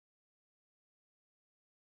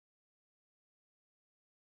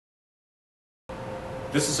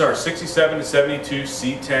This is our 67 to 72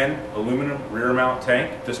 C-10 aluminum rear mount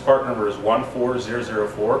tank. This part number is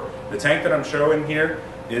 14004. The tank that I'm showing here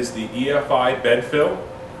is the EFI bed fill.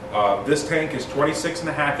 This tank is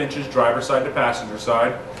 26.5 inches driver side to passenger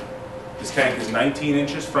side. This tank is 19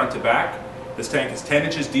 inches front to back. This tank is 10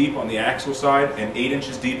 inches deep on the axle side and 8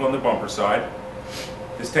 inches deep on the bumper side.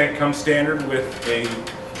 This tank comes standard with a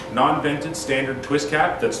non-vented standard twist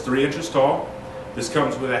cap that's 3 inches tall. This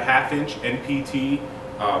comes with a 1/2 inch NPT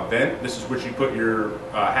vent. This is where you put your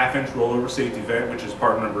 1/2 inch rollover safety vent, which is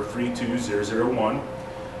part number 32001.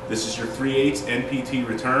 This is your 3/8 NPT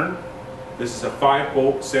return. This is a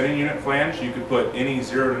 5-bolt sending unit flange. You could put any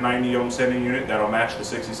 0 to 90 ohm sending unit that'll match the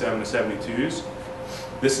 67 to 72s.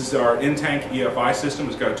 This is our in-tank EFI system.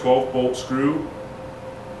 It's got a 12-bolt screw.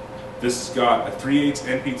 This has got a 3/8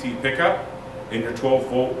 NPT pickup and your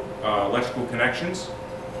 12-volt electrical connections.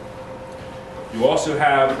 You also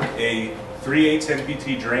have a 3/8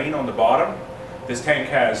 NPT drain on the bottom. This tank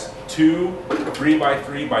has two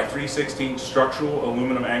 3x3 by 3/16 structural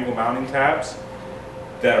aluminum angle mounting tabs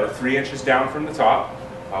that are 3 inches down from the top.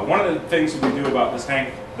 One of the things that we do about this tank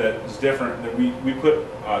that is different, that we put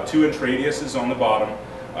 2-inch radiuses on the bottom.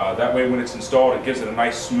 That way when it's installed it gives it a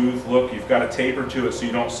nice smooth look. You've got a taper to it so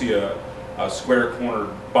you don't see a square cornered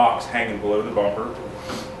box hanging below the bumper.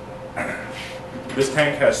 This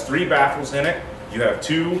tank has 3 baffles in it. You have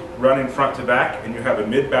 2 running front to back, and you have a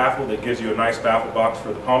mid baffle that gives you a nice baffle box for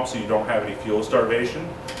the pump so you don't have any fuel starvation.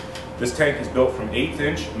 This tank is built from 1/8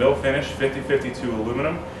 inch mill finish 5052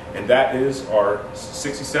 aluminum, and that is our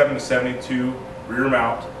 67 to 72 rear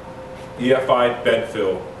mount EFI bed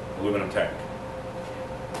fill aluminum tank.